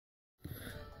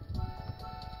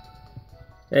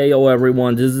Hey yo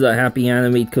everyone, this is a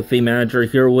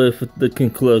HappyAnimaidCafeManager here with the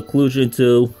conclusion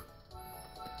to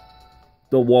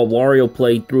the Wario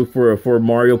playthrough for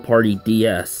Mario Party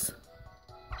DS.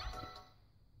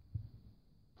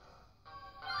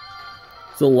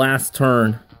 It's the last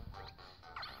turn.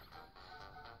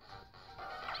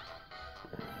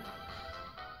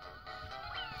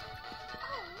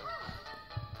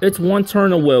 It's one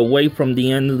turn away from the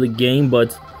end of the game,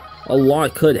 but a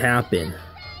lot could happen.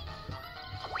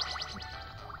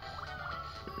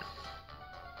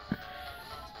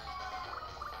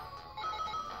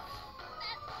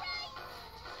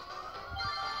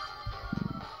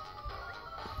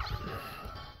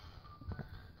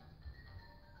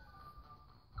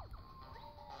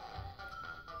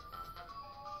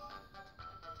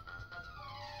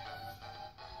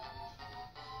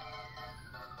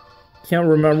 Can't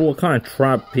remember what kind of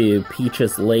trap Peach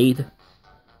has laid.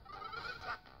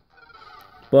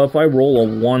 But if I roll a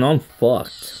 1, I'm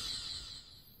fucked.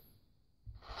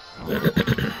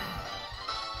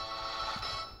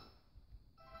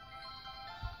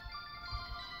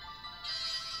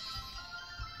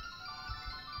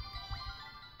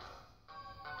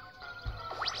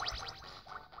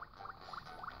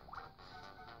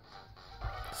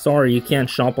 Sorry, you can't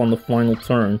shop on the final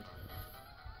turn.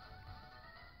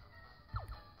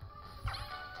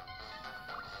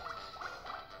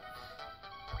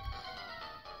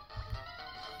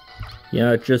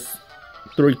 Yeah, just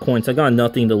 3 coins. I got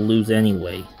nothing to lose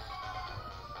anyway.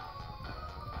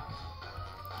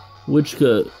 Which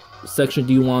section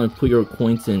do you want to put your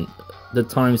coins in? The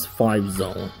 ×5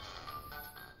 zone.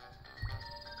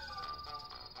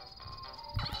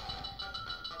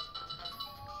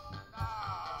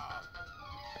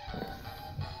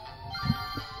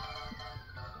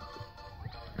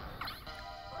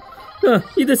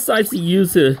 He decides to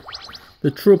use the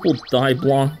triple die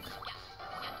block.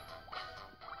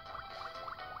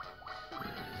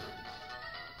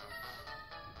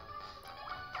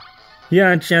 He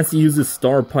had a chance to use his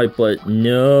star pipe, but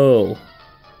no.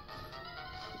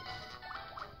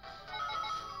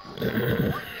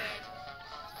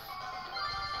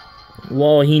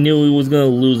 Well, he knew he was gonna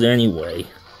lose anyway.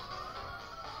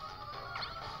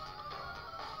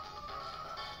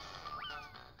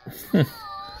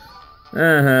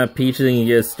 Peach didn't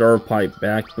get a star pipe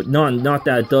back, but not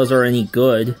that it does her any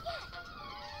good.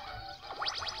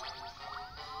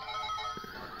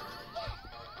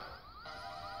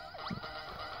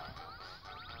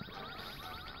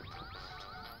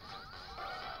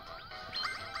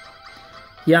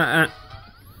 Yeah,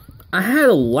 I had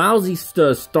a lousy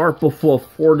start before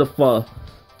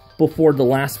the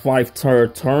last 5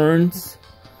 turns.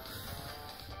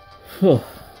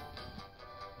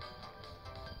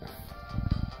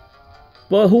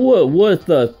 But who would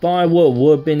have thought I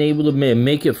would have been able to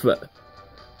make it for...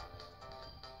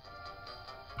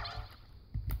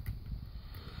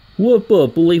 Would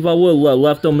believe I would have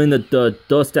left them in the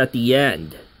dust at the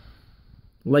end.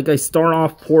 Like, I start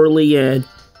off poorly and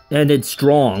ended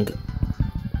strong.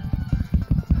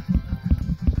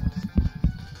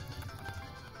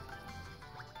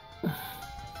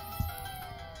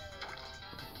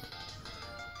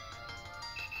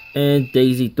 And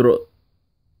Daisy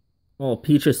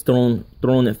Peach has thrown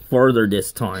it further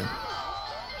this time.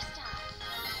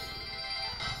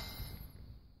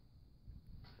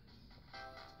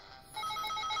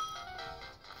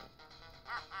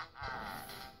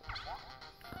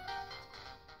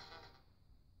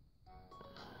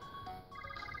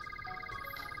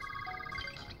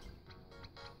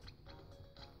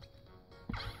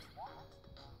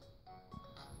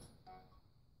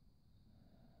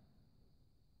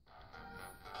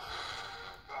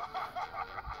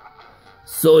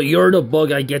 So you're the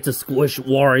bug I get to squish,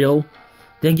 Wario.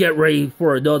 Then get ready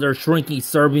for another shrinky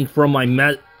serving from my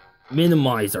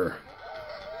minimizer.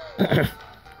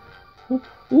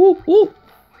 Ooh, ooh.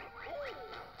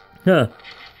 Huh.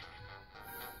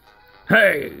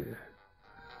 Hey!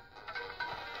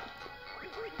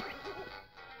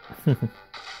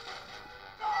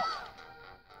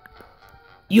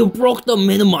 You broke the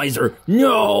minimizer!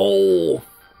 No!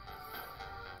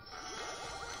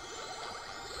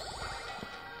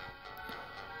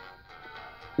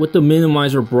 With the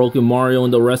minimizer broken, Mario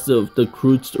and the rest of the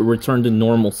crew return to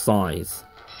normal size.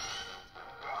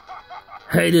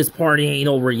 Hey, this party ain't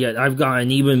over yet. I've got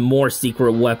an even more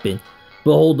secret weapon.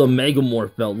 Behold the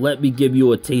Megamorph Belt. Let me give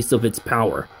you a taste of its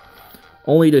power.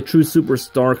 Only the true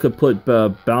superstar could put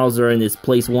Bowser in his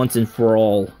place once and for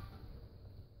all.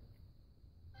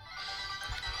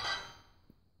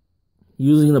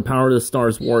 Using the power of the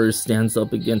stars, Wario stands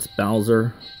up against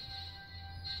Bowser.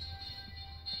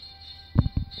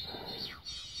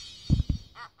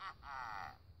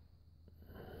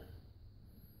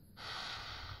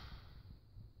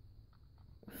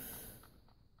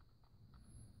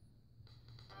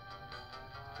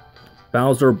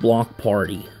 Bowser Block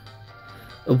Party.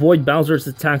 Avoid Bowser's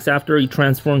attacks after he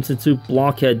transforms into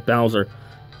Blockhead Bowser.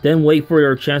 Then wait for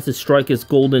your chance to strike his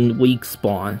golden weak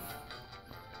spawn.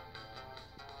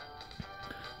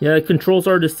 Yeah, the controls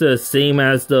are just the same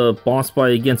as the boss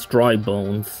fight against Dry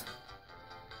Bones.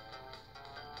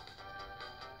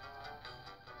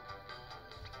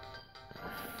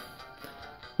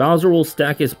 Bowser will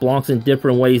stack his blocks in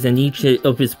different ways, and each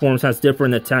of his forms has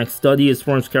different attacks. Study his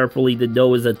forms carefully to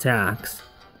know his attacks.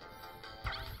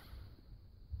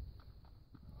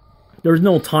 There's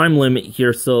no time limit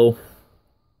here, so...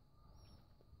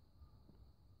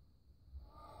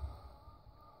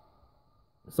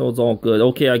 So it's all good.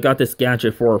 Okay, I got this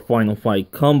gadget for our final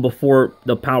fight. Come before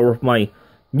the power of my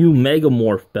new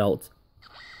Megamorph belt.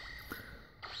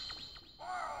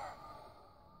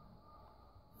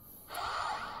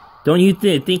 Don't you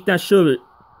think that should...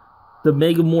 The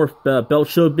Megamorph belt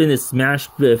should have been a smash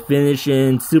finish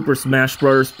in Super Smash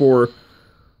Bros. For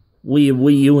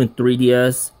Wii U and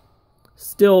 3DS?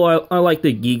 Still, I like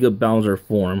the Giga Bowser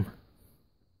form.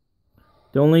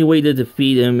 The only way to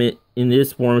defeat him in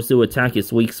this form is to attack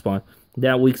his weak spot.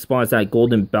 That weak spot is that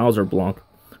golden Bowser block.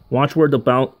 Watch where the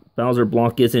Bowser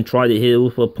block is and try to hit it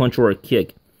with a punch or a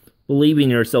kick. Believe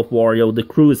in yourself, Wario. The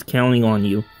crew is counting on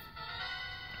you.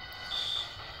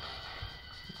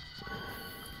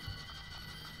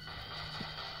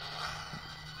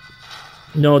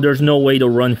 No, there's no way to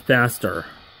run faster.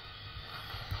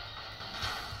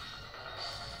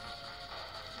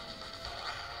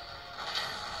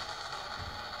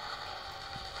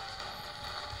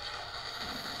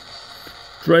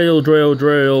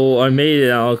 Dreidel, I made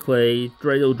it out of clay.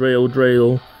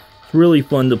 Dreidel. It's really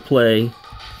fun to play.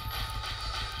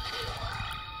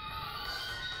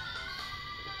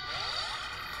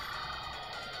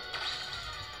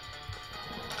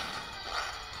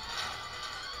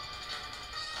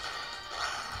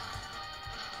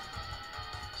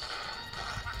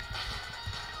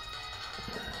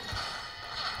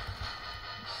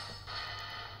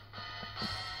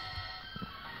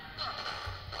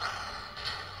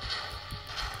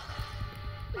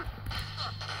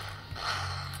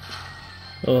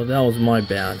 Oh, that was my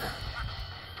bad.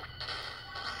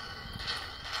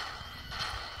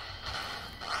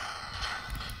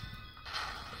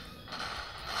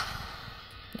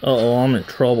 Uh-oh, I'm in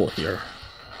trouble here.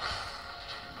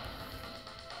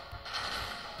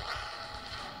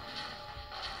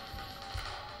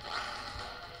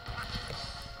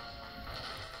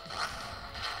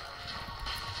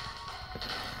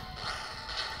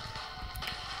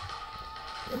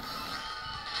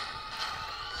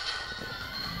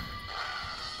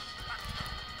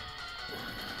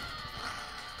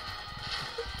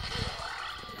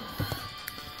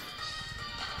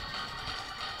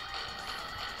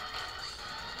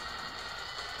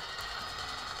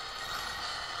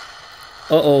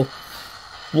 Uh-oh.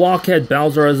 Blockhead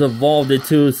Bowser has evolved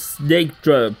into Snake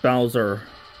Bowser.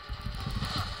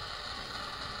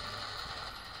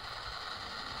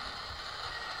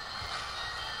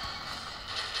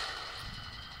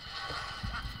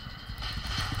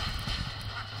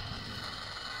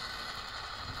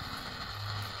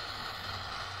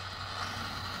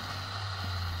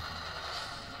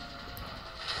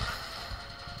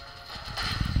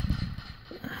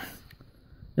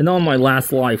 And on my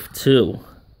last life, too.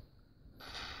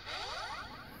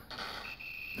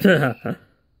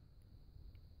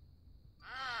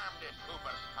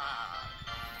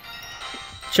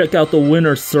 Check out the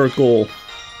winner's circle.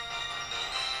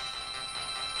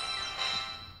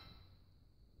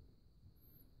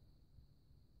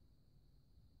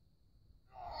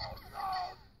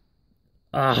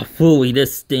 Ah, phooey,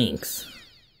 this stinks.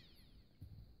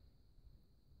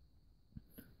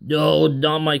 No,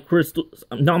 not my crystal,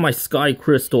 not my sky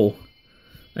crystal.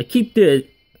 I keep the...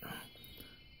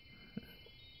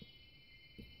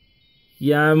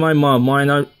 Yeah, my mom,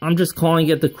 mine. I'm just calling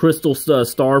it the crystal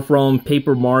star from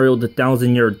Paper Mario: The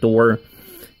Thousand-Year Door.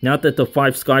 Now that the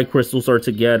 5 sky crystals are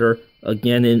together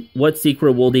again, and what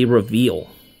secret will they reveal?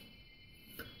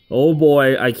 Oh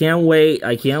boy, I can't wait,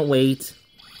 I can't wait.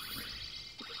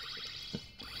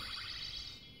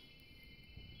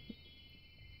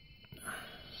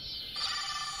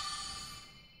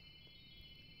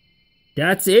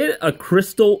 That's it, a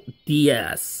Crystal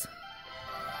DS.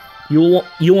 You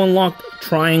unlock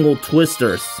triangle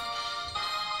twisters.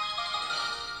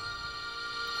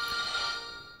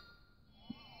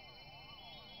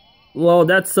 Well,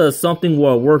 that's something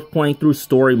worth playing through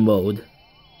story mode.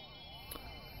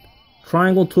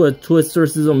 Triangle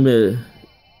twisters is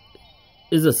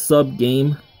a sub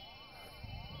game.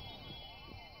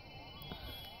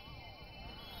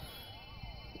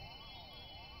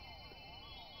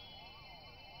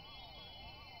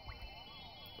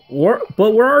 But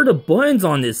where are the buttons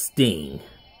on this thing?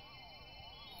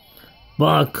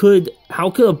 But how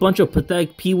could a bunch of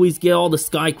pathetic peewees get all the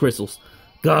sky crystals?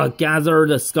 Gather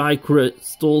the sky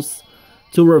crystals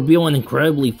to reveal an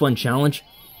incredibly fun challenge.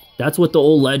 That's what the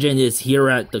old legend is here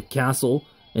at the castle.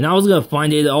 And I was gonna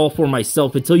find it all for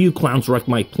myself until you clowns wrecked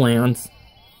my plans.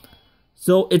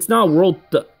 So it's not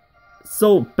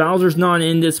so Bowser's not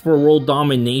in this for world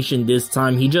domination this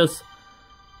time. He just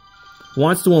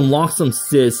wants to unlock some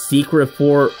secret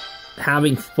for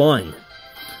having fun.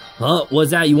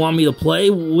 What's that? You want me to play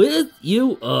with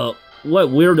you? What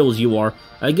weirdos you are.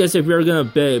 I guess if you're gonna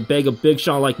beg a big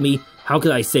shot like me, how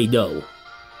could I say no?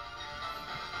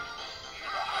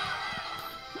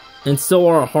 And so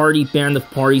our hardy band of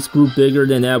parties grew bigger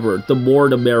than ever. The more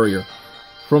the merrier.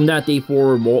 From that day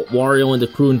forward, Wario and the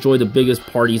crew enjoyed the biggest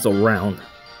parties around.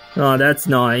 Oh, that's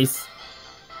nice.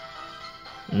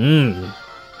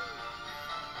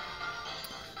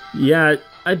 Yeah,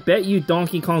 I bet you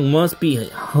Donkey Kong must be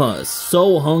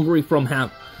so hungry from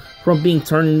being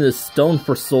turned into stone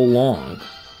for so long.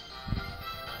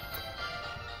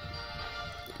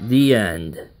 The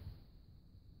end.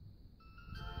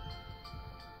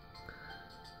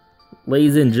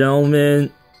 Ladies and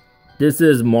gentlemen, this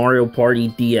is Mario Party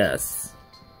DS.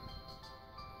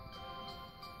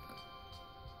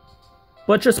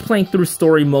 But just playing through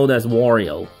story mode as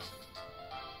Wario.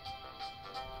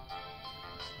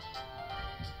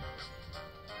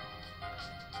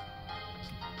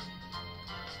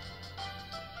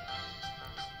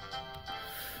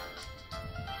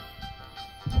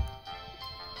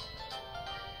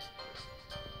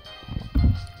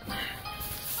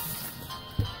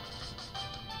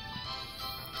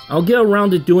 I'll get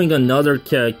around to doing another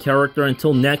character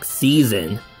until next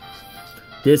season.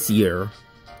 This year.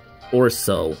 Or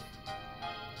so.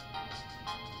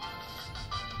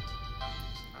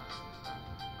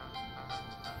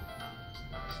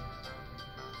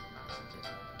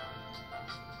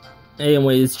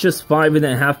 Anyway, it's just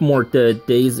 5.5 more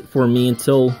days for me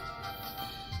until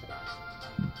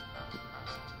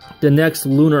the next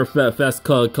Lunar Fest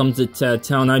comes to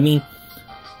town. I mean,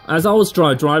 as I was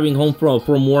driving home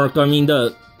from work, I mean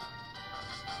the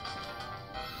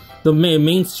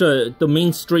main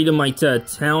street of my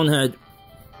town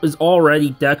was already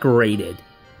decorated.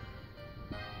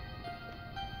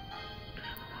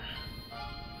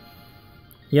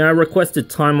 Yeah, I requested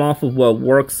time off of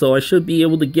work, so I should be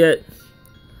able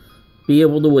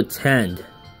to attend.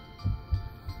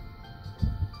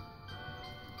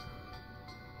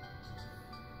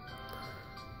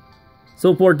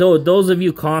 So for those of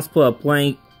you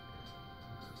cosplaying,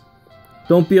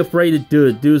 don't be afraid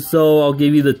to do so. I'll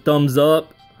give you the thumbs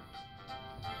up.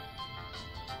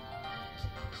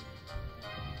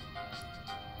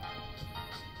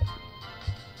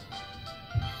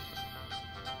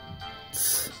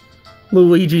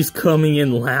 Luigi's coming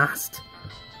in last.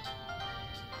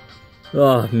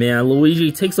 Oh man,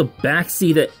 Luigi takes a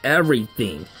backseat at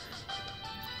everything.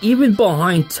 Even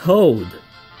behind Toad.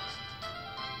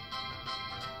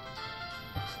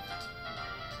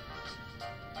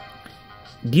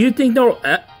 Do you think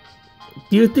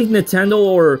Nintendo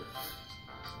or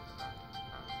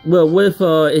with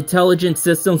intelligent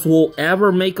systems will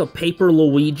ever make a paper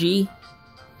Luigi?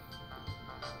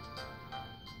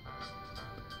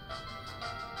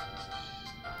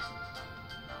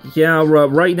 Yeah,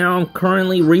 right now I'm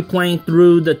currently replaying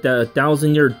through the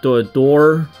 1000-Year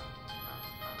Door.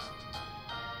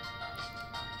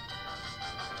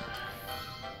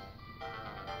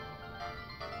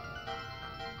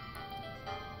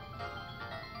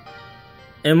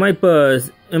 And my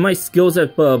skills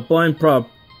at button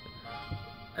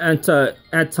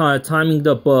timing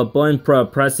the button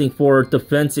pressing for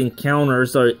defense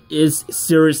encounters is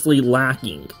seriously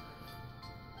lacking.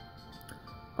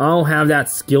 I don't have that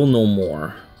skill no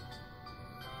more.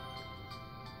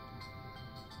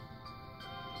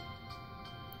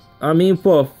 I mean,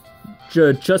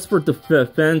 just for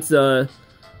defense, the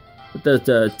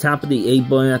tap of the A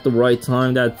button at the right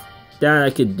time, that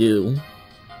I could do.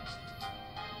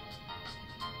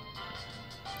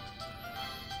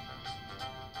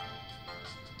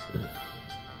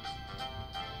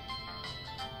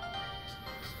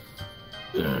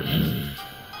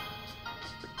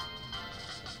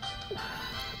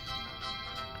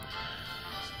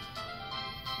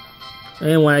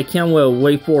 Anyway, I can't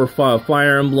wait for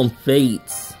Fire Emblem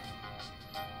Fates.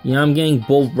 Yeah, I'm getting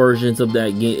both versions of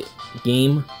that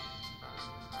game.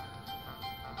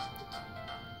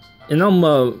 And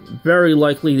I'm very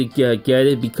likely to get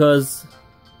it because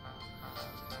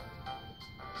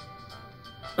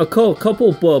a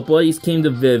couple buddies came to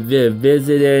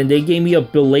visit, and they gave me a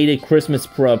belated Christmas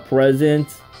present.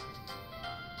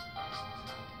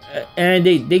 And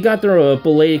they got their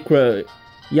belated.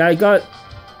 Yeah, I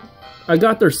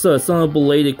got their son a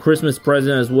belated Christmas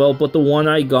present as well. But the one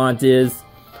I got is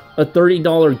a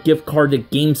 $30 gift card to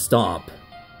GameStop.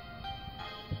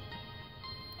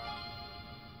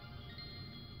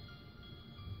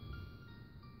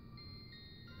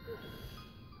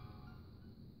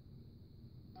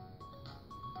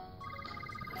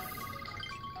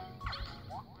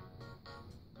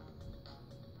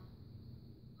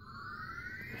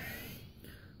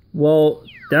 Well,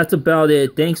 that's about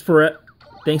it. Thanks for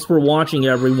watching,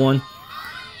 everyone.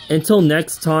 Until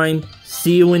next time,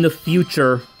 see you in the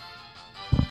future.